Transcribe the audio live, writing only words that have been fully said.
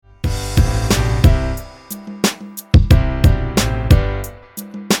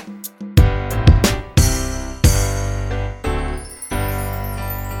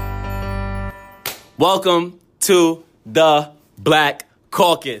Welcome to the Black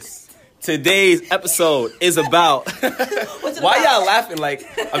Caucus. Today's episode is about... Why y'all laughing like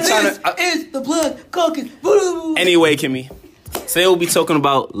I'm trying to... It's the Black Caucus. Anyway, Kimmy, today we'll be talking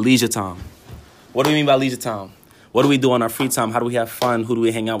about leisure time. What do we mean by leisure time? What do we do on our free time? How do we have fun? Who do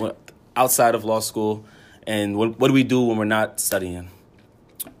we hang out with outside of law school? And what do we do when we're not studying?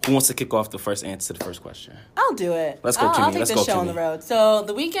 Who wants to kick off the first answer to the first question? I'll do it. Let's go, Kimmy. I'll take this show on the road. So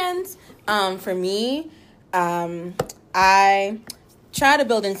the weekends, for me, I try to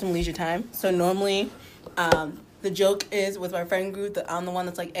build in some leisure time. So normally, the joke is with my friend group that I'm the one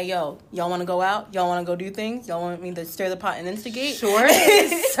that's like, hey, yo, y'all want to go out? Y'all want to go do things? Y'all want me to stir the pot and instigate? Sure,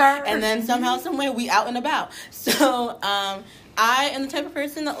 sir. And then somehow, some way, we out and about. So I am the type of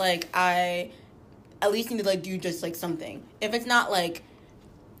person that, like, I at least need to, like, do just, like, something. If it's not, like...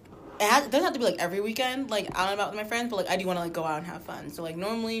 It doesn't have to be, like, every weekend, like, out and about with my friends, but, like, I do want to, like, go out and have fun. So, like,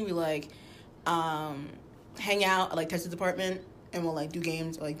 normally we, like, hang out at, like, Tessa's apartment, and we'll, like, do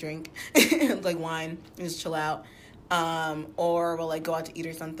games or, like, drink, like, wine, and just chill out. Or we'll, like, go out to eat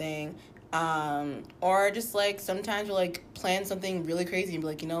or something. Or just, like, sometimes we'll, like, plan something really crazy and be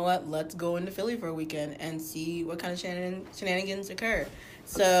like, you know what, let's go into Philly for a weekend and see what kind of shenanigans occur.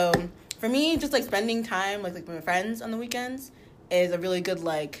 So, for me, just, like, spending time, like with my friends on the weekends is a really good,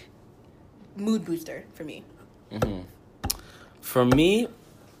 like... mood booster for me. Mm-hmm. For me,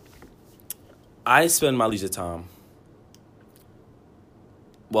 I spend my leisure time.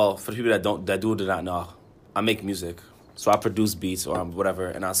 Well, for the people that do not know, I make music. So I produce beats or whatever,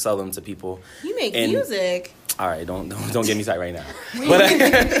 and I sell them to people. You make music? All right, don't get me tight right now.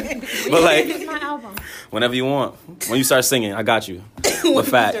 But like, my album. Whenever you want, when you start singing, I got you. With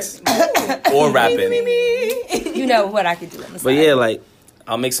facts or rapping. You know what I could do on the side. But yeah, like.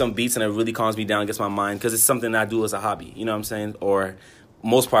 I'll make some beats and it really calms me down, gets my mind, because it's something that I do as a hobby, you know what I'm saying? Or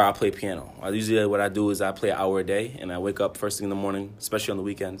most part, I play piano. Usually what I do is I play an hour a day, and I wake up first thing in the morning, especially on the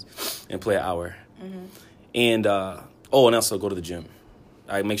weekends, and play an hour. Mm-hmm. And, and also go to the gym.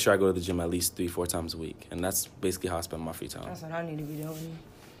 I make sure I go to the gym at least 3-4 times a week, and that's basically how I spend my free time. That's what I need to be doing.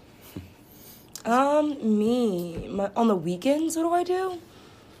 On the weekends, what do I do?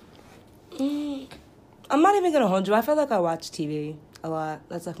 I'm not even going to hold you. I feel like I watch TV a lot.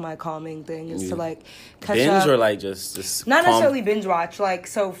 That's like my calming thing is to like catch binge up. Or like just not necessarily binge watch. Like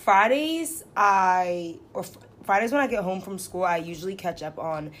so Fridays Fridays when I get home from school, I usually catch up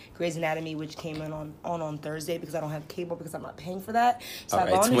on Grey's Anatomy, which came in on Thursday because I don't have cable because I'm not paying for that. So all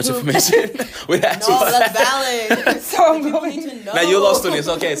right, too much information. That's valid. So I'm going to know. Now you're a law student.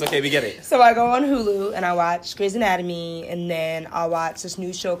 It's okay. We get it. So I go on Hulu and I watch Grey's Anatomy, and then I'll watch this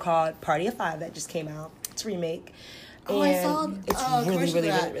new show called Party of Five that just came out. It's a remake. Oh, I saw it's really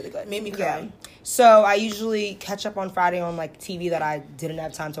good. Made me cry. Yeah. So I usually catch up on Friday on like TV that I didn't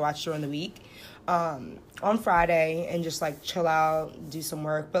have time to watch during the week. On Friday and just like chill out, do some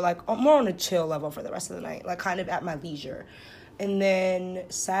work, but like more on a chill level for the rest of the night, like kind of at my leisure. And then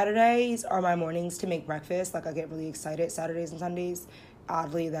Saturdays are my mornings to make breakfast. Like I get really excited Saturdays and Sundays.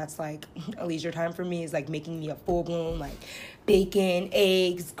 Oddly, that's like a leisure time for me, is like making me a full-blown like bacon,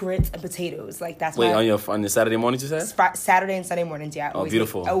 eggs, grits, and potatoes. Like that's on the Saturday mornings, you said? Saturday and Sunday mornings, yeah.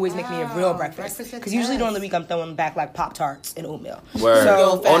 Beautiful. I always make me a real breakfast. Because usually during the week I'm throwing back like Pop-Tarts and oatmeal. Word.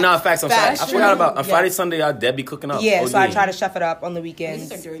 So, facts. I forgot about on Friday, Sunday, I'd be cooking up. Yeah, so I try to chef it up on the weekends.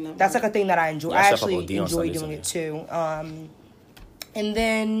 That's like a thing that I enjoy. I actually enjoy doing it too. And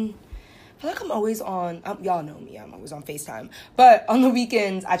then... I feel like I'm always on, y'all know me, I'm always on FaceTime. But on the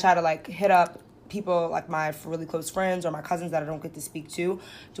weekends, I try to, like, hit up people, like, my really close friends or my cousins that I don't get to speak to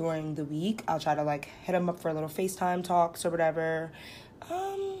during the week. I'll try to, like, hit them up for a little FaceTime talks or whatever.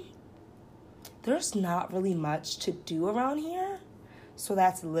 There's not really much to do around here. So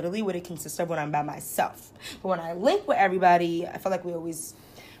that's literally what it consists of when I'm by myself. But when I link with everybody, I feel like we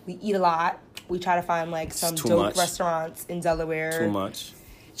eat a lot. We try to find, like, some dope restaurants in Delaware. Too much.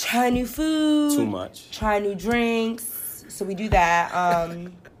 Try new food. Too much. Try new drinks. So we do that.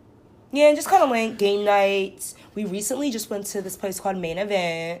 Yeah, and just kind of like game nights. We recently just went to this place called Main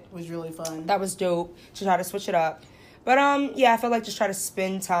Event. It was really fun. That was dope to try to switch it up. But yeah, I feel like just try to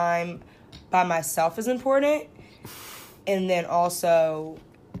spend time by myself is important. And then also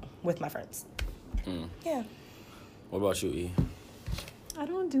with my friends. Yeah. What about you, E? I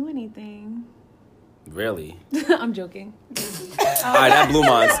don't do anything. Really? I'm joking. All right, that blew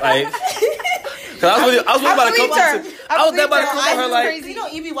mine. Cause I was about to come to her like, crazy. You know,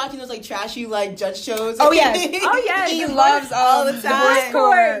 you be watching those like trashy like judge shows. Oh yeah, He loves all the time. Divorce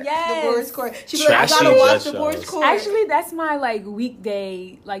court. Yes. divorce court. She'd be like, I Trashy gotta watch judge divorce shows. court. Actually, that's my like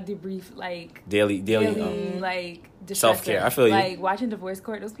weekday like debrief, like Daily, like self-care. I feel you. Like watching divorce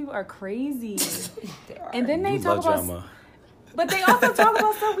court, those people are crazy. And then they you talk love about, drama. but they also talk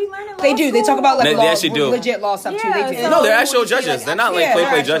about stuff we learn in law They do. They talk school. about like They law, actually do. legit law stuff too. Yeah, They do. so- No, they're actual Would you say, judges. like, They're not like yeah, play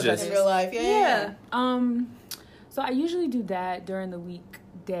they're actual judges. in real life. Yeah. So I usually do that during the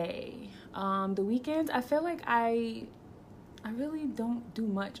weekday. The weekends, I feel like I really don't do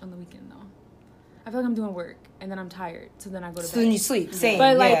much on the weekend though. I feel like I'm doing work and then I'm tired, so then I go to So bed. then you sleep. Same.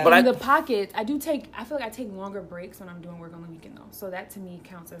 But like yeah. But in I- the pockets, I feel like I take longer breaks when I'm doing work on the weekend though. So that to me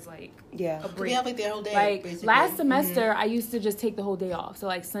counts as like Yeah. a They break. have like their whole day. Like basically. last semester, I used to just take the whole day off. So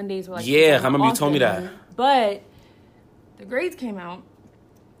like Sundays were like Yeah, I super remember you told me often. that. But the grades came out.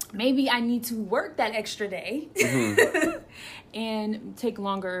 Maybe I need to work that extra day and take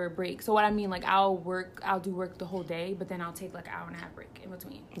longer breaks. So what I mean, like I'll do work the whole day, but then I'll take like an hour and a half break in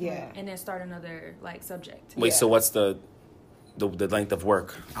between. Yeah. And then start another like subject. Wait, Yeah. so what's the length of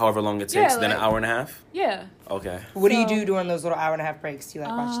work? However long it Yeah, takes, then an like- hour and a half? Yeah. Okay. What do you So- do during those little hour and a half breaks? Do you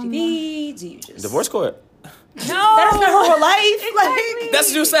like watch TV? Do you just Divorce court. No. That's not her whole life. Exactly. That's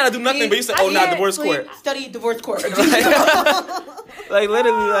what you said. I do nothing, but you said, oh, not divorce Sleep, court. Study divorce court. Like,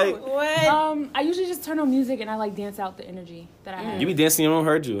 literally, like, What? I usually just turn on music and I like dance out the energy that I have. you be dancing, you don't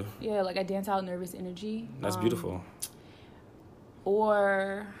heard you. Yeah, like I dance out nervous energy. That's beautiful.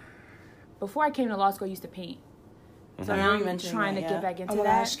 Or before I came to law school, I used to paint. So I now know you I'm mentioned trying that, to yeah. get back into Oh my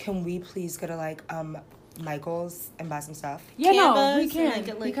that. gosh, can we please go to like Michael's and buy some stuff? Yeah, no, Canvas we and, can like,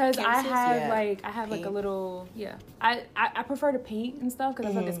 get, like, because I canvases? have Yeah. like a Paint. little I prefer to paint and stuff because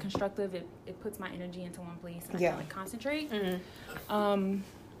I feel like it's constructive. It puts my energy into one place and I Yeah. can like concentrate.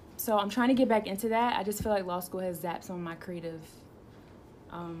 So I'm trying to get back into that. I just feel like law school has zapped some of my creative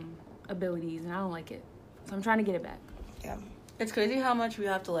abilities and I don't like it. So I'm trying to get it back. Yeah. It's crazy how much we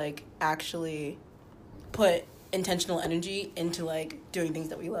have to like actually put intentional energy into like doing things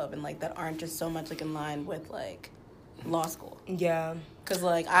that we love and like that aren't just so much like in line with like law school. Yeah. Cause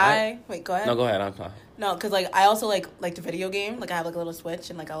like wait, go ahead. No, go ahead. I'm fine. No, cause like I also like the video game. Like I have like a little Switch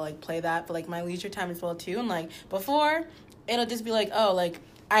and like I'll like play that for like my leisure time as well too. And like before, it'll just be like, oh, like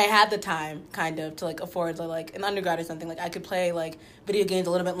I had the time kind of to like afford like an undergrad or something. Like I could play like video games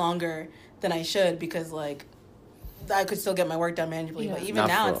a little bit longer than I should because like I could still get my work done manageably. Yeah. But even Not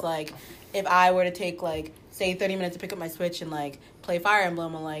now, for- it's like if I were to take like say 30 minutes to pick up my Switch and like play Fire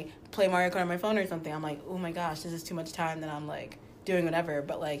Emblem or like play Mario Kart on my phone or something, I'm like, oh my gosh, this is too much time. Then I'm like doing whatever.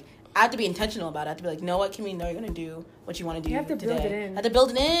 But like I have to be intentional about it. I have to be like, know what, Kimmy, know you're gonna do what you want to do. You have to today. build it in. I have to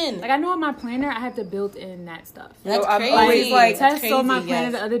build it in. Like I know in my planner I have to build in that stuff. That's I'm crazy. always like- That's Tess saw my crazy, planner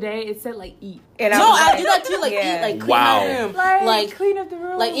yes. the other day. It said like eat. And No, was I like- do that too. Like Yeah. eat, like clean Wow. my room, Like clean up the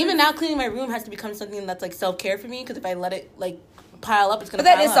room. like even now cleaning my room has to become something that's like self care for me. Because if I let it like pile up, it's gonna. But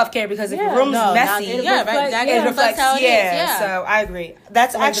that pile is up. self care because if Yeah. your room's No, messy, not- yeah, right, exactly. it reflects how it is. Yeah. So I agree.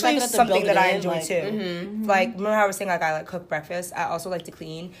 That's So, like, the actually fact that I have to something build that it I in, enjoy like, too. Like remember how I was saying like I like cook breakfast. I also like to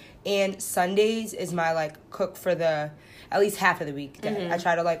clean, and Sundays is my like cook for the at least half of the week. I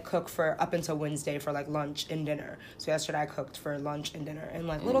try to like cook for up until Wednesday for like lunch and dinner. So yesterday I cooked for lunch and dinner and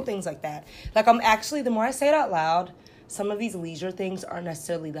like little things like that. Like I'm actually the more I say it out loud, some of these leisure things aren't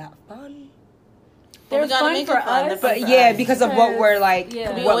necessarily that fun. But we They're gotta fun make for it fun. us. They're fun But for yeah, us. because of what we're like,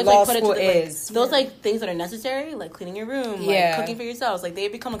 Yeah. We what always law like put it school to the, like, is. those like things that are necessary, like cleaning your room, Yeah. like cooking for yourselves, like they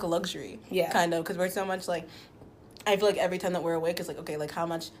become like a luxury, Yeah. kind of, because we're so much like. I feel like every time that we're awake, it's like, okay, like how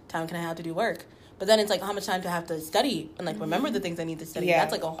much time can I have to do work? But then it's like how much time do I have to study and like remember the things I need to study. Yeah.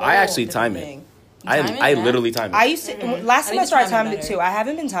 That's like a whole. I actually different time it. thing. You time it? I Yeah. literally time it. I used to last I need to semester I time it timed it better. too. I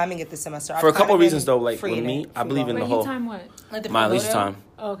haven't been timing it this semester. For a I've couple kinda been reasons, though, like, free with in me, it, I free believe in balling. the Wait, whole- you time what? Like the my leisure Pomodoro? time.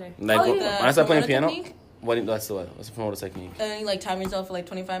 Oh, okay. Like Oh, when the I started playing Pomodoro piano, technique? what's the promoter technique? And then you like time yourself for like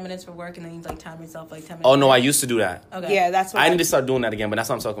 25 minutes for work, and then you like time yourself like 10 minutes. Oh no, I used to do that. Okay. Yeah, that's what I need to start doing that again, but that's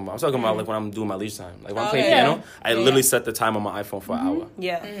what I'm talking about. I'm talking about like when I'm doing my leisure time. Like when I'm playing Okay. piano, I Yeah. literally set the time on my iPhone for an hour.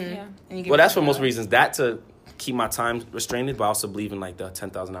 Yeah. Yeah. And you give Well, that's for yourself most that. reasons. That to keep my time restrained, but I also believe in like the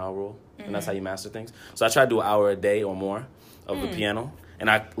 10,000 hour rule, and that's how you master things. So I try to do an hour a day or more of the piano, and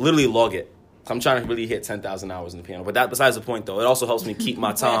I literally log it. So I'm trying to really hit 10,000 hours in the piano. But that besides the point, though. It also helps me keep my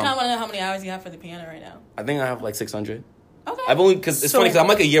Wait, I kind of time. want to know how many hours you have for the piano right now. I think I have like 600. Okay. I've only because it's So- funny because I'm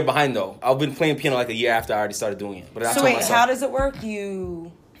like a year behind though. I've been playing piano like a year after I already started doing it. But I So told wait, myself, how does it work?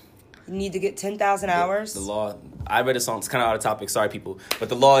 You need to get 10,000 hours. the law. I read a song. It's kind of out of topic. Sorry, people. But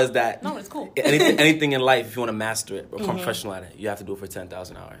the law is that No, it's cool. anything in life, if you want to master it or become professional at it, you have to do it for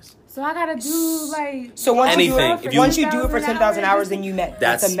 10,000 hours. So I gotta do like. So once you do Anything. it, If you- once you do it for 10,000 hours, then you met.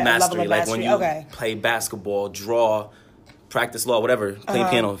 That's a level mastery. of Like mastery. when you Okay. play basketball, draw, practice law, whatever, play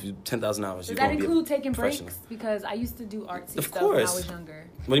piano, if you 10,000 hours. Does that include taking breaks? Because I used to do artsy of stuff course. when I was younger.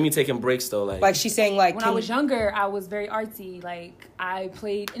 What do you mean taking breaks though? Like she's saying, like when I was younger, I was very artsy. Like I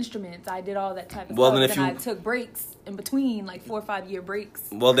played instruments, I did all that type of well, stuff. Then I took breaks in between, like 4 or 5 year breaks.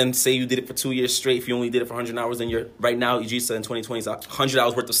 Well, then say you did it for 2 years straight. If you only did it for 100 hours, then you're right now. You just said in 2020 is 100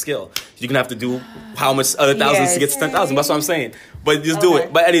 hours worth of skill. You're gonna have to do how much other thousands to get to 10,000. That's what I'm saying. But just do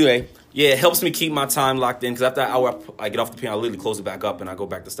it. But anyway. Yeah, it helps me keep my time locked in because after an hour, I get off the piano, I literally close it back up and I go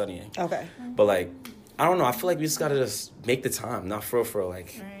back to studying. Okay. But like, I don't know. I feel like we just gotta just make the time, not for real.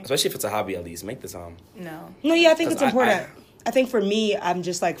 Like, especially if it's a hobby, at least make the time. No. Yeah, I think it's important. I think for me, I'm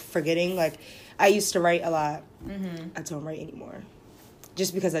just like forgetting. Like, I used to write a lot. I don't write anymore,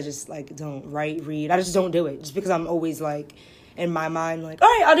 just because I just like don't read. I just don't do it, just because I'm always like in my mind, like, all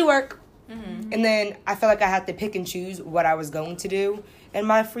right, I'll do work, and then I feel like I had to pick and choose what I was going to do in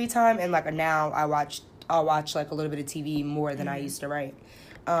my free time, and like now I'll watch like a little bit of TV more than I used to write.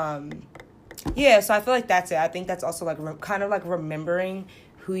 Yeah, so I feel like that's it. I think that's also like kind of like remembering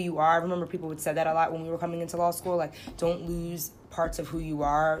who you are. I remember people would say that a lot when we were coming into law school, like don't lose parts of who you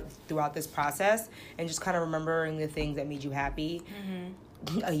are throughout this process, and just kind of remembering the things that made you happy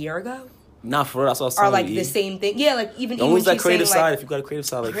a year ago. Nah, for real, that's what I was Or telling like you. the same thing. Yeah, like even don't even lose that she's creative saying, side like, if you got a creative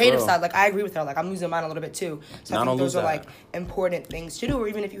side. Like, creative side, like I agree with her. Like I'm losing mine a little bit too. So I think those are like important things to do. Or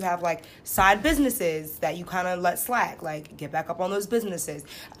even if you have like side businesses that you kind of let slack, like get back up on those businesses.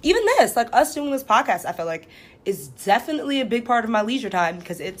 Even this, like us doing this podcast, I feel like is definitely a big part of my leisure time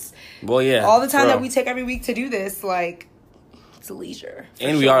because it's all the time that we take every week to do this. Like it's a leisure,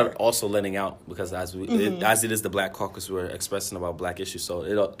 and we are also letting out because as it is the Black Caucus, we're expressing about Black issues.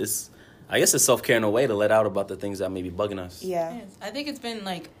 So it's. I guess it's self-care in a way to let out about the things that may be bugging us. Yeah. Yes. I think it's been,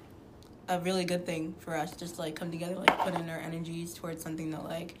 like, a really good thing for us just, like, come together, like, put in our energies towards something that,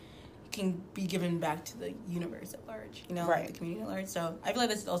 like, can be given back to the universe at large, you know, like the community at large. So I feel like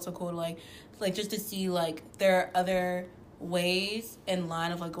this is also cool to, like, just to see, like, there are other ways in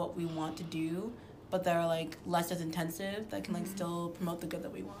line of, like, what we want to do, but that are, like, less as intensive that can, like, still promote the good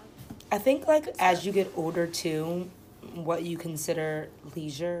that we want. I think, like, as you get older, too, what you consider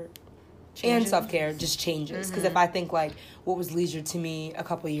leisure and self-care just changes. Because if I think, like, what was leisure to me a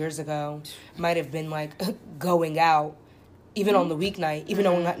couple of years ago might have been, like, going out, even on the weeknight, even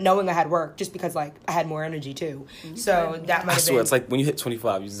knowing I had work, just because, like, I had more energy, too. So that might have been... it's like when you hit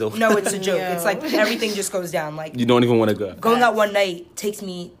 25, you still... No, it's a joke. It's like everything just goes down. Like you don't even want to go. Going out one night takes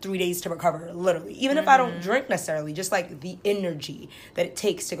me 3 days to recover, literally. Even if I don't drink necessarily, just, like, the energy that it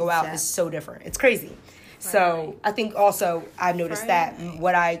takes to go out is so different. It's crazy. So I think also I've noticed that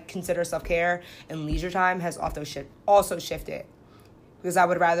what I consider self-care and leisure time has also shifted because I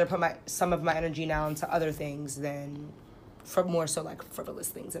would rather put some of my energy now into other things than for more so like frivolous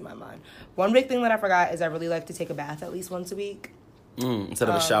things in my mind. One big thing that I forgot is I really like to take a bath at least once a week. Instead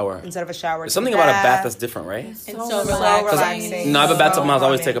of a shower. There's something about a bath that's different, right? It's so relaxing. No, I have a bathtub. I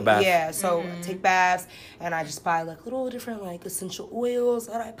always take a bath. Yeah, so I take baths, and I just buy like little different like essential oils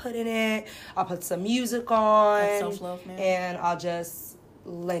that I put in it. I'll put some music on, that's self-love, man. And I'll just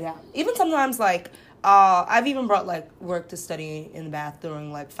lay down. Even sometimes like I've even brought like work to study in the bath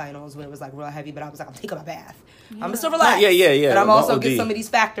during like finals when it was like real heavy, but I was like, I'm taking my bath. Yeah. I'm still relaxed. Yeah. But I'm also get some of these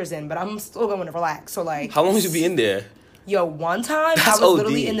factors in, but I'm still going to relax. So like, how long did you be in there? Yo, one time I was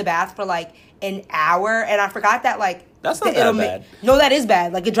literally in the bath for like an hour, and I forgot that like that's not that bad. No, that is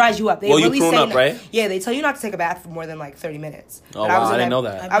bad. Like it dries you up. They really you prune up, right? Yeah, they tell you not to take a bath for more than like 30 minutes. Oh, wow, I didn't know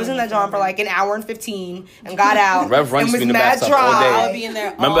that. I was in that John for like an hour and 15 and got out. Rev runs and was in the mad bathtub dry. all day. I'll be in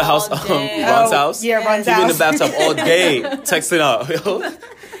there Remember Ron's house? Yeah, Ron's house. He be in the house. bathtub all day, texting up.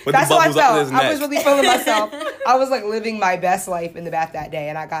 With That's the how I bubbles up felt. his neck. I was really feeling myself. I was like living my best life in the bath that day,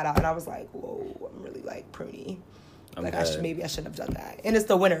 and I got out and I was like, whoa, I'm really like pruny. Like I shouldn't have done that. And it's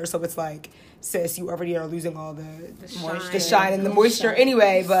the winter, so it's like, sis, you already are losing all the shine and the moisture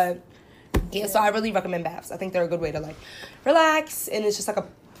anyway. But yeah, so I really recommend baths. I think they're a good way to like relax, and it's just like a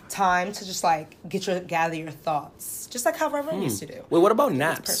time to just like gather your thoughts, just like how Reverend used to do. Wait, what about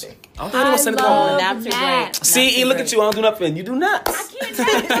naps? That's perfect. I don't think anyone said anything. Naps are great. See, look at you. I don't do nothing. You do naps. I can't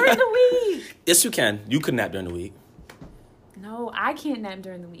nap during the week. Yes, you can. You could nap during the week. No, I can't nap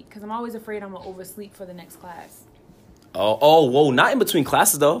during the week because I'm always afraid I'm gonna oversleep for the next class. Whoa, not in between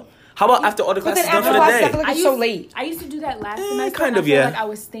classes though. How about after all the classes done for the day? I feel like it's so late. I used to do that last semester. Kind of, I feel like I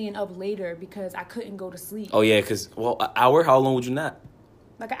was staying up later because I couldn't go to sleep. Oh yeah, because an hour. How long would you nap?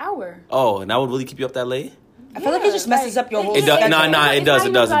 Like an hour. Oh, and that would really keep you up that late? I feel like it just messes up your whole It does. schedule. Nah, it does.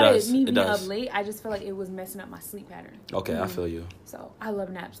 It does. Me It being does. up late, I just feel like it was messing up my sleep pattern. Okay, I feel you. So I love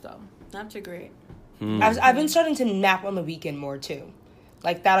naps though. Naps are great. I've been starting to nap on the weekend more too.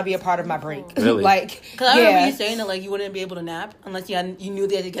 Like, that'll be a part of my break. Really? Like, Because I remember you saying that, like, you wouldn't be able to nap unless you knew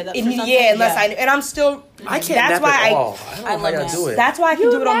they had to get up for something. Yeah, unless I knew. And I'm still... I can't that's nap why at all. I don't know how y'all do it. That's why I can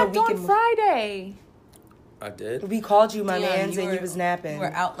do it on the napped weekend. on Friday. I did. We called you, my Damn, mans, and you was napping. You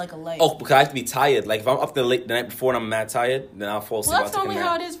were out like a light. Oh, because I have to be tired. Like, if I'm up the night before and I'm mad tired, then I'll fall asleep. Well, that's normally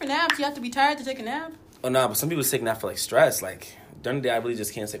how it is for naps. You have to be tired to take a nap. Oh, no, but some people take a nap for, like, stress. Like, during the day, I really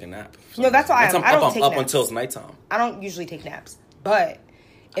just can't take a nap. No, that's why I don't take up naps. until it's nighttime. I don't usually take naps. But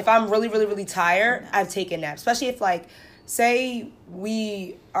if I'm really, really, really tired, I've taken naps. Especially if, like, say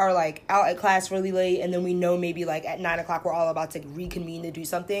we are, like, out at class really late and then we know maybe, like, at 9 o'clock we're all about to reconvene to do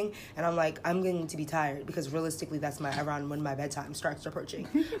something. And I'm like, I'm going to be tired because realistically that's around when my bedtime starts approaching.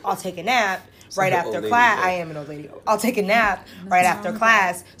 I'll take a nap right after class. I am an old lady. I'll take a nap right after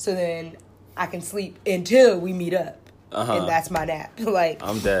class so then I can sleep until we meet up. And that's my nap. Like,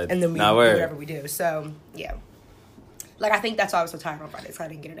 I'm dead. And then we do whatever we do. So, yeah. Like, I think that's why I was so tired on Friday, so I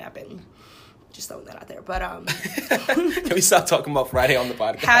didn't get a nap in. Just throwing that out there. But, Can we stop talking about Friday on the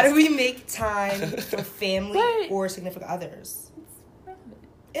podcast? how do we make time for family or significant others?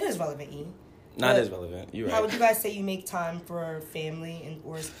 It is relevant, E. Not as relevant. You're right. How would you guys say you make time for family and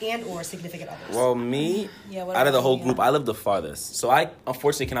or significant others? Well, me, out of the whole group, I live the farthest. So I,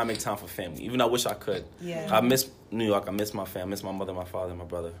 unfortunately, cannot make time for family, even though I wish I could. Yeah. I miss New York. I miss my family. I miss my mother, my father, and my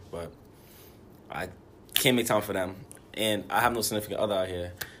brother. But I can't make time for them. And I have no significant other out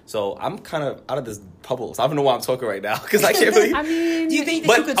here. So I'm kind of out of this bubble. So I don't know why I'm talking right now. Because I can't really... I mean... Do you think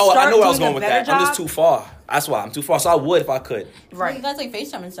that you could start I know where I was doing going a with better that. job? I'm just too far. That's why. I'm too far. So I would if I could. Right. You guys like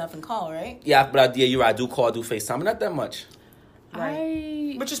FaceTime and stuff and call, right? Yeah, but you're right. I do call, I do FaceTime. But not that much.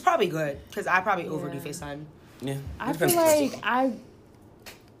 Right. Which is probably good. Because I probably overdo FaceTime. Yeah. I feel like I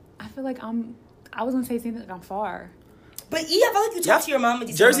was going to say something like I'm far. But yeah, I feel like you talk to your mom.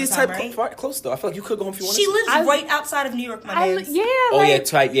 Jersey's time, type right? close though. I feel like you could go home if you wanted She to. lives right outside of New York, my man.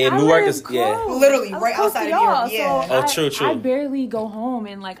 Newark is literally right outside of New York. Yeah. So True. I barely go home,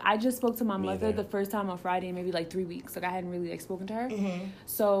 and like I just spoke to my mother the first time on Friday in maybe like 3 weeks. Like I hadn't really like spoken to her. Mm-hmm.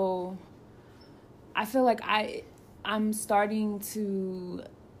 So I feel like I'm starting to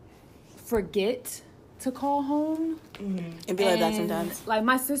forget to call home and be like that sometimes. Like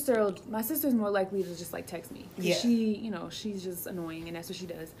my sister's more likely to just like text me. Yeah. She's just annoying and that's what she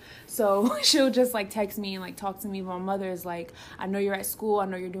does. So she'll just like text me and like talk to me. But my mother is like, I know you're at school. I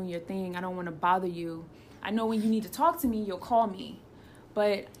know you're doing your thing. I don't want to bother you. I know when you need to talk to me, you'll call me.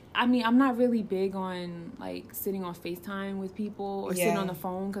 But I mean, I'm not really big on like sitting on FaceTime with people or sitting on the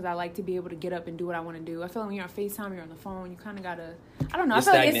phone because I like to be able to get up and do what I want to do. I feel like when you're on FaceTime, you're on the phone, you kind of gotta, I don't know. I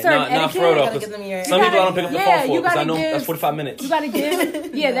feel like it's certain etiquette. Some people don't pick up the phone for because I know that's 45 minutes. You gotta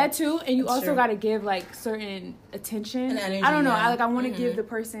give, that too, and you also gotta give like certain attention. And energy, I don't know. I want to give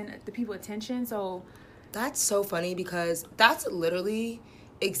the people attention. So that's so funny because that's literally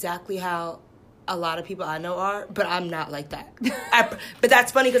exactly how a lot of people I know are, but I'm not like that. But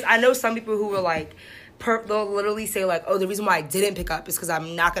that's funny because I know some people who were like, they'll literally say like, oh, the reason why I didn't pick up is because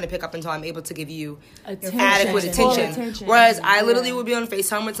I'm not going to pick up until I'm able to give you adequate attention. Whereas I literally would be on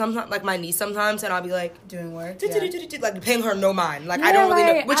FaceTime with sometimes, like my niece sometimes, and I'll be like, doing work, like paying her no mind. Like I don't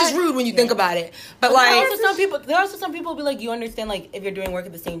really know, which is rude when you think about it. But like, there are also some people who be like, you understand like if you're doing work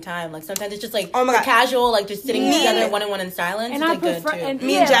at the same time. Like sometimes it's just like casual, like just sitting together one on one in silence. And I prefer,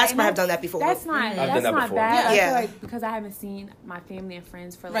 me and Jasper have done that before. That's not bad. I feel like because I haven't seen my family and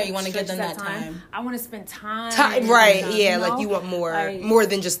friends for like you want to give them that time. I want to spend time. Right, yeah, like you want more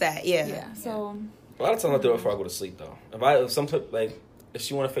than just that, yeah. So a lot of times I do it before I go to sleep though. If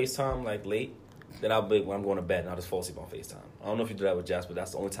she want to FaceTime like late, then I'll be when I'm going to bed and I'll just fall asleep on FaceTime. I don't know if you do that with Jasper, but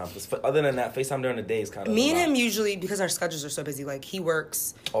that's the only time. Other than that, FaceTime during the day is kind of me and him usually because our schedules are so busy. Like he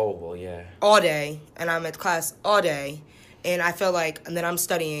works all day, and I'm at class all day. And I feel like, and then I'm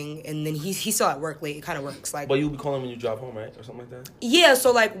studying, and then he's still at work late. It kind of works like. But you'll be calling when you drive home, right, or something like that. Yeah,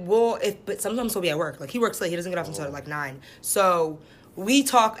 so like but sometimes he'll be at work. Like he works late. He doesn't get off until like 9. So we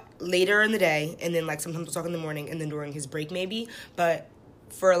talk later in the day, and then like sometimes we'll talk in the morning, and then during his break maybe. But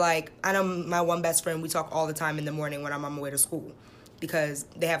for like, I know my one best friend, we talk all the time in the morning when I'm on my way to school, because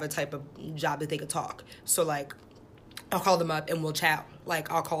they have a type of job that they could talk. So like, I'll call them up and we'll chat.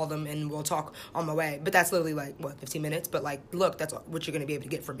 Like, I'll call them and we'll talk on my way. But that's literally, 15 minutes? But, look, that's what you're going to be able to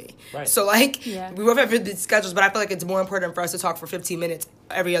get from me. Right. So, we both have the schedules, but I feel like it's more important for us to talk for 15 minutes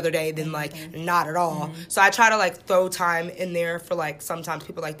every other day than, not at all. Mm-hmm. So I try to, throw time in there for, sometimes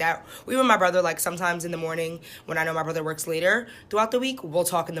people like that. Even my brother, sometimes in the morning when I know my brother works later throughout the week, we'll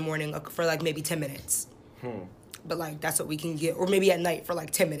talk in the morning for, maybe 10 minutes. but like that's what we can get, or maybe at night for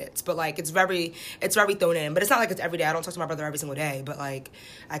like 10 minutes, but like it's very thrown in. But it's not like it's every day. I don't talk to my brother every single day, but like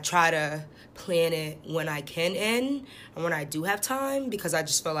I try to plan it when I can and when I do have time, because I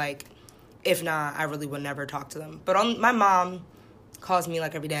just feel like if not, I really would never talk to them. But my mom calls me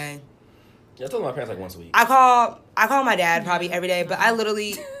like every day. Yeah, I talk to my parents like once a week. I call my dad probably every day, but I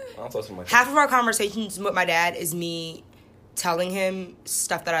literally I don't talk to my half of our conversations with my dad is me telling him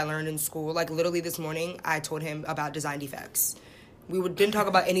stuff that I learned in school. Like literally this morning, I told him about design defects. We didn't talk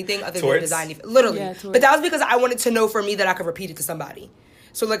about anything other than design defects. Literally. Yeah, but that was because I wanted to know for me that I could repeat it to somebody.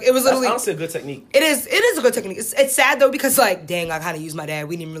 So like it was literally. That's honestly a good technique. It is a good technique. It's sad though because like dang, I kind of used my dad.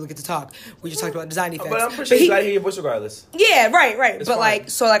 We didn't even really get to talk. We just talked about design defects. But I'm pretty sure you gotta hear your voice regardless. Yeah, right. It's but fine. like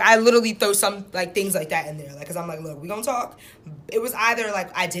so like I literally throw some like things like that in there, like because I'm like, look, we gonna talk. It was either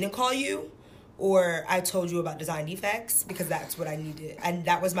like I didn't call you, or I told you about design defects because that's what I needed, and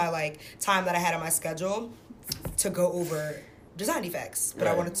that was my like time that I had on my schedule to go over design defects, but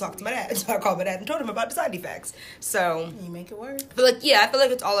I wanted to talk to my dad, so I called my dad and told him about design defects. So you make it work. But like, yeah, I feel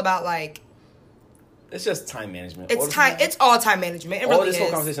like it's all about like it's just time management. It's all time management. It all really this is.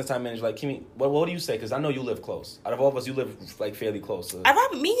 whole conversation is time management. Like, Kimmy, what do you say? Because I know you live close. Out of all of us, you live like fairly close. So. Me and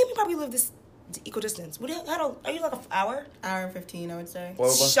Kimmy probably live this equal distance. Are you like an hour? Hour and 15, I would say.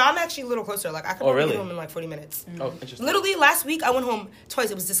 I'm actually a little closer. Like I could probably get home in like 40 minutes. Mm-hmm. Oh, interesting. Literally last week I went home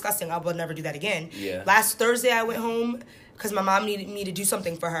twice. It was disgusting. I will never do that again. Yeah. Last Thursday I went home because my mom needed me to do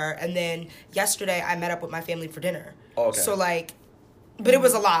something for her, and then yesterday I met up with my family for dinner. Oh, okay. So like, but it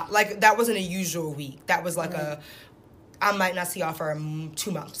was a lot. Like that wasn't a usual week. That was like I might not see y'all for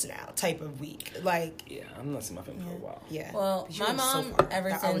 2 months now type of week. Like, yeah, I'm not seeing my family for a while. Yeah. Well, my mom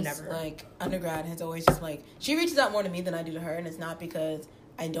ever since like undergrad has always just like she reaches out more to me than I do to her, and it's not because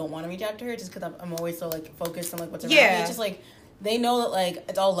I don't want to reach out to her, just because I'm always so like focused on like what's around me. It's just like they know that like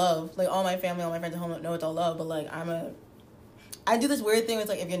it's all love. Like all my family, all my friends at home know it's all love, but like I do this weird thing where it's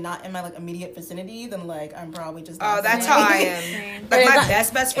like if you're not in my like immediate vicinity, then like I'm probably just not that's how I am. Like my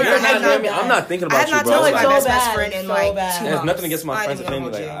best friend. I'm not thinking about you, bro. I have not told like, my best friend in like 2 months. There's nothing against my friends and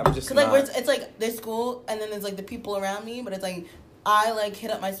family. Like I'm just because like it's like there's school and then there's like the people around me, but it's like I like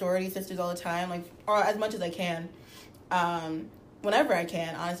hit up my sorority sisters all the time, like or as much as I can. Whenever I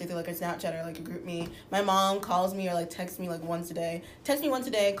can, honestly, through like a Snapchat or like a group me. My mom calls me or like texts me like once a day. Texts me once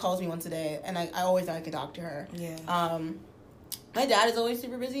a day, calls me once a day, and I always know I can talk to her. Yeah. My dad is always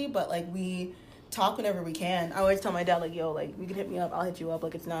super busy, but like we talk whenever we can. I always tell my dad like, yo, like you can hit me up, I'll hit you up.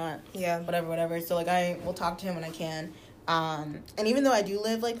 Like it's not whatever. So like I will talk to him when I can. And even though I do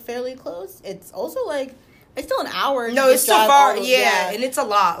live like fairly close, it's also like it's still an hour. No, it's still far. Yeah, and it's a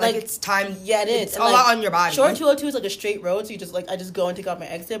lot. Like it's time. Yeah, it is. It's a lot on your body. Short 202 is like a straight road, so you just like I just go and take off my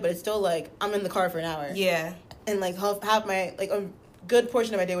exit, but it's still like I'm in the car for an hour. Yeah, and like half my like a good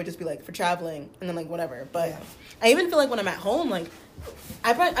portion of my day would just be like for traveling and then like whatever. But I even feel like when I'm at home, like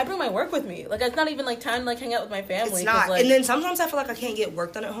I bring my work with me. Like it's not even like time to like hang out with my family. It's not. Like, and then sometimes I feel like I can't get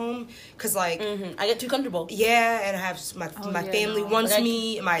work done at home because like I get too comfortable. Yeah, and I have my family wants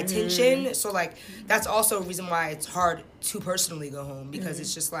me, my attention. So like that's also a reason why it's hard to personally go home because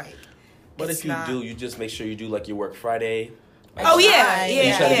it's just like. But if you do, you just make sure you do like your work Friday. Like, you try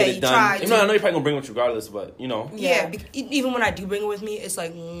to get it done. I know you're probably gonna bring it with you regardless, but you know. Yeah, even when I do bring it with me, it's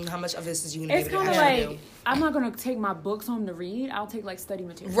like how much of this is you gonna give it? It's kind of like I'm not gonna take my books home to read. I'll take like study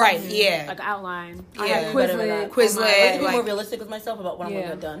material. Right. Yeah. Like outline. Yeah. Quizlet. I be more realistic with myself about what I'm gonna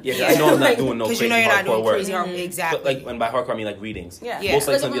get done. Yeah, I know I'm not doing no crazy hardcore work. Exactly. But like, and by hardcore I mean like readings. Yeah. Most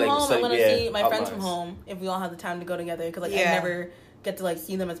like like from home, I'm gonna see my friends outlines. from home if we all have the time to go together because like I never get to like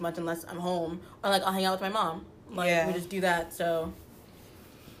see them as much unless I'm home or like I'll hang out with my mom. Like we just do that. So.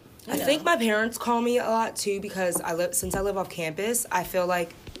 I think my parents call me a lot too because since I live off campus, I feel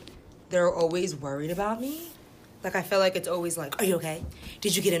like they're always worried about me. Like I feel like it's always like, "Are you okay?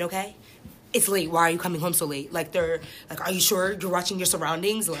 Did you get in okay? It's late. Why are you coming home so late?" Like they're like, "Are you sure you're watching your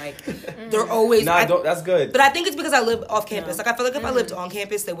surroundings?" Like they're always. That's good. But I think it's because I live off campus. Like I feel like if I lived on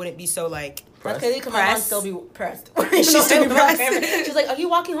campus, they wouldn't be so like. That's crazy because my mom still be pressed. She's still pressed. She's like, "Are you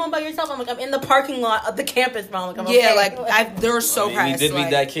walking home by yourself?" I'm like, "I'm in the parking lot of the campus, mom." Like, I'm okay. Like they're so pressed. You did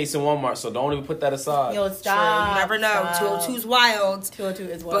read that case in Walmart, so don't even put that aside. Yo, stop. You never know. 202's wild.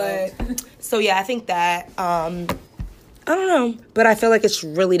 202 is wild. But so yeah, I think that. I don't know, but I feel like it's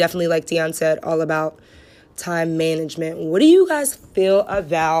really definitely like Dion said, all about time management. What do you guys feel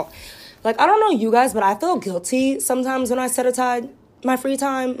about? Like I don't know you guys, but I feel guilty sometimes when I set aside my free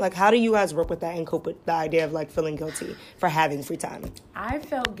time. Like, how do you guys work with that and cope with the idea of, like, feeling guilty for having free time? I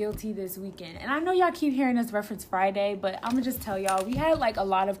felt guilty this weekend. And I know y'all keep hearing us reference Friday, but I'm going to just tell y'all, we had, like, a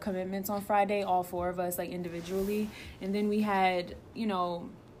lot of commitments on Friday, all four of us, like, individually. And then we had, you know,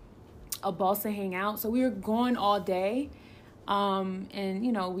 a Balsa hangout. So we were going all day. And,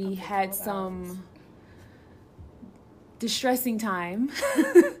 you know, we had some distressing time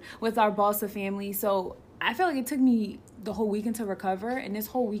with our Balsa family. So I felt like it took me the whole weekend to recover. And this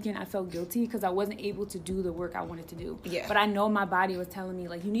whole weekend I felt guilty because I wasn't able to do the work I wanted to do. Yeah. But I know my body was telling me,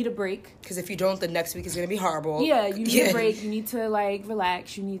 like, you need a break. Because if you don't, the next week is going to be horrible. Yeah, you need a break. You need to, like,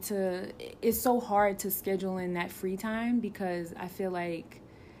 relax. You need to... It's so hard to schedule in that free time because I feel like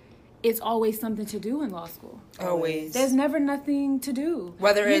it's always something to do in law school. Always. There's never nothing to do.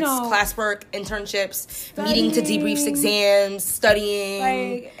 Whether it's classwork, internships, meeting to debrief exams, studying.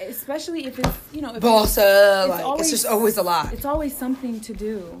 Like, especially if it's, you know... Balsa. It's just always a lot. It's always something to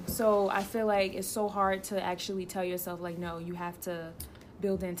do. So I feel like it's so hard to actually tell yourself, like, no, you have to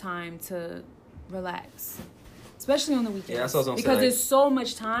build in time to relax. Especially on the weekends. Yeah, that's what I was because saying. there's so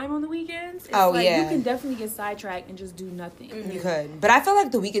much time on the weekends. It's you can definitely get sidetracked and just do nothing. Mm-hmm. You could. But I feel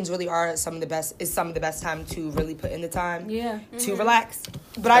like the weekends really are some of the best time to really put in the time to relax.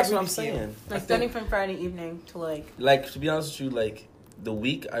 But that's what I'm saying. Like starting from Friday evening to like to be honest with you, like the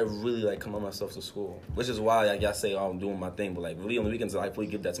week I really like commit myself to school, which is why I say I'm doing my thing. But like really on the weekends I really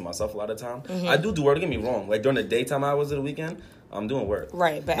give that to myself a lot of time. Mm-hmm. I do work. Don't get me wrong. Like during the daytime hours of the weekend, I'm doing work.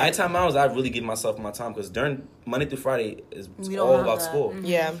 Right, but nighttime hours, I really give myself my time because during Monday through Friday is all about school. Mm-hmm.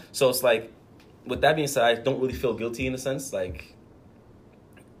 Yeah. So it's like, with that being said, I don't really feel guilty in a sense. Like,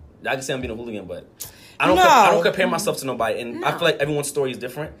 I can say I'm being a hooligan, but I don't compare myself to nobody, and I feel like everyone's story is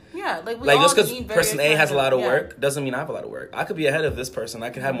different. Yeah, like just because person A has a lot of work doesn't mean I have a lot of work. I could be ahead of this person. I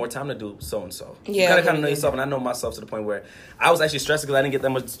could have more time to do so and so. Yeah, you gotta kind of know yourself, and I know myself to the point where I was actually stressed because I didn't get that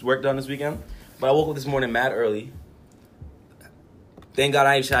much work done this weekend. But I woke up this morning mad early. Thank God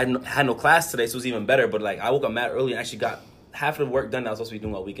I actually had no class today, so it was even better. But like I woke up mad early and actually got half of the work done that I was supposed to be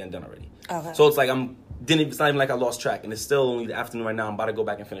doing all weekend done already. Okay. So it's like it's not even like I lost track, and it's still only the afternoon right now. I'm about to go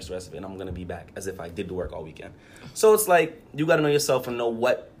back and finish the rest of it, and I'm gonna be back as if I did the work all weekend. So it's like you got to know yourself and know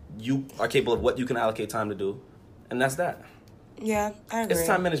what you are capable of, what you can allocate time to do, and that's that. Yeah, I agree. It's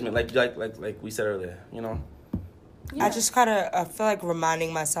time management, like we said earlier. You know. Yeah. I just I feel like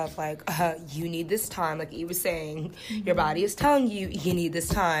reminding myself, like, you need this time. Like he was saying, your body is telling you need this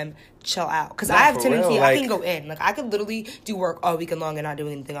time. Chill out. Because I have a tendency, I can go in. Like, I could literally do work all weekend long and not do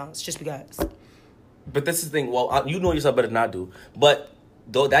anything else just because. But this is the thing. Well, you know yourself better than I do. But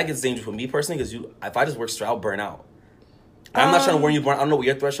though that gets dangerous for me personally because if I just work straight, I'll burn out. I'm not trying to warn you, I don't know what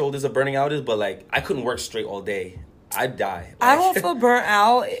your threshold is of burning out is, but, like, I couldn't work straight all day. I'd die. I don't feel burnt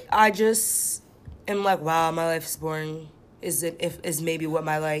out. I just... I'm like, wow, my life is boring. Is maybe what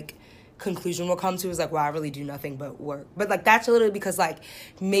my like conclusion will come to is like, wow, I really do nothing but work. But like that's literally because like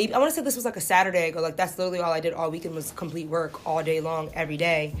maybe I want to say this was like a Saturday ago. Like that's literally all I did all weekend was complete work all day long every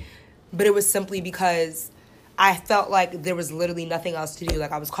day. But it was simply because I felt like there was literally nothing else to do.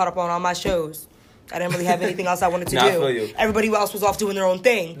 Like I was caught up on all my shows. I didn't really have anything else I wanted to do. I feel you. Everybody else was off doing their own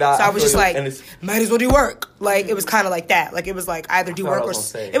thing. So I was just like, might as well do work. Like it was kind of like that. Like it was like either do work or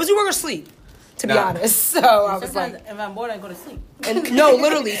sleep. To be honest, so I was like, if I'm bored, I go to sleep. And no,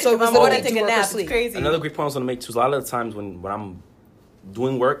 literally. So it was literally I take a nap. It's crazy. Another great point I was going to make too is a lot of the times when I'm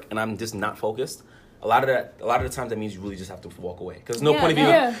doing work and I'm just not focused, a lot of the times that means you really just have to walk away because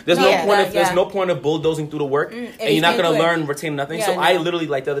there's no point of bulldozing through the work and you're not going to learn, retain nothing. Yeah, so I literally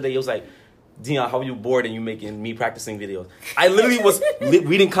like the other day it was like, Dion, how are you bored and you making me practicing videos? I literally was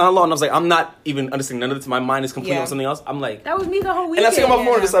reading common law and I was like, I'm not even understanding none of this. My mind is completely on something else. I'm like... That was me the whole weekend. And I took my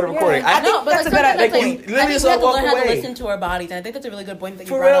phone and just started recording. I know, but that's a good idea. Like, we literally just walk away. We have to learn how to listen to our bodies. And I think that's a really good point that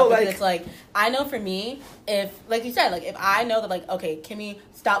you brought up. Because it's like, I know for me, if, like you said, like if I know that like, okay, Kimmy,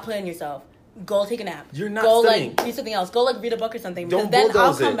 stop playing yourself. Go take a nap. You're not Go studying. like do something else. Go like read a book or something. Because then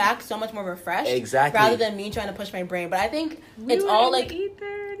I'll come back so much more refreshed. Exactly. Rather than me trying to push my brain. But I think it's all like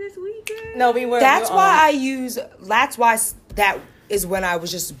ether this weekend. No, we were. That's why that is when I was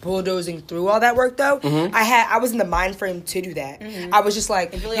just bulldozing through all that work though. Mm-hmm. I was in the mind frame to do that. Mm-hmm. I was just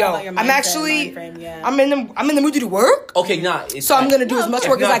like, really yo, I'm actually I'm in the mood to do work. Okay, so I'm gonna do as much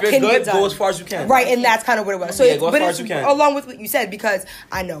work as I can get done. Go as far as you can. Right, and that's kind of what it was. So go as far as you can. Along with what you said, because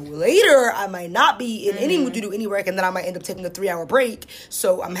I know later I might not be in any mood to do any work, and then I might end up taking a 3-hour break.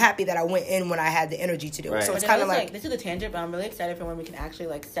 So I'm happy that I went in when I had the energy to do it. So it's kind of like this is a tangent, but I'm really excited for when we can actually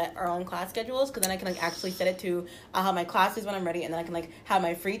like set our own class schedules, because then I can like actually set it to I'll have my classes when I'm ready, and then I can like have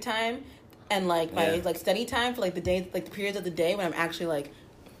my free time and like my like study time for like the days, like the periods of the day when I'm actually like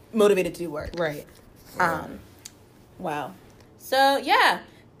motivated to do work. Right. Wow. So yeah,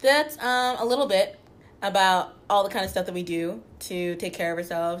 that's a little bit about all the kind of stuff that we do to take care of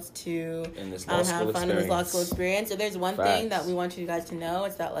ourselves, to have fun in this law school experience. If there's one thing that we want you guys to know,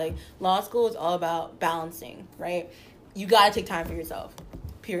 it's that like law school is all about balancing, right? You gotta take time for yourself.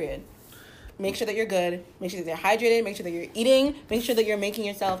 Period. Make sure that you're good. Make sure that you're hydrated. Make sure that you're eating. Make sure that you're making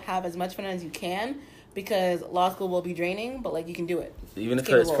yourself have as much fun as you can, because law school will be draining, but like you can do it. Even if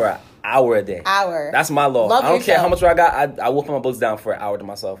it's for an hour a day. That's my law. Love I don't yourself. care how much I got. I will put my books down for an hour to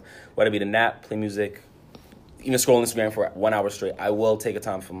myself. Whether it be to nap, play music, even scroll Instagram for 1 hour straight. I will take a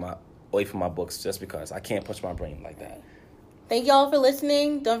time away from my books just because I can't push my brain like that. Thank y'all for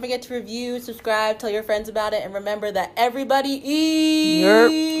listening. Don't forget to review, subscribe, tell your friends about it, and remember that everybody eats.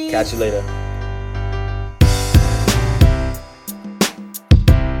 Yep. Catch you later.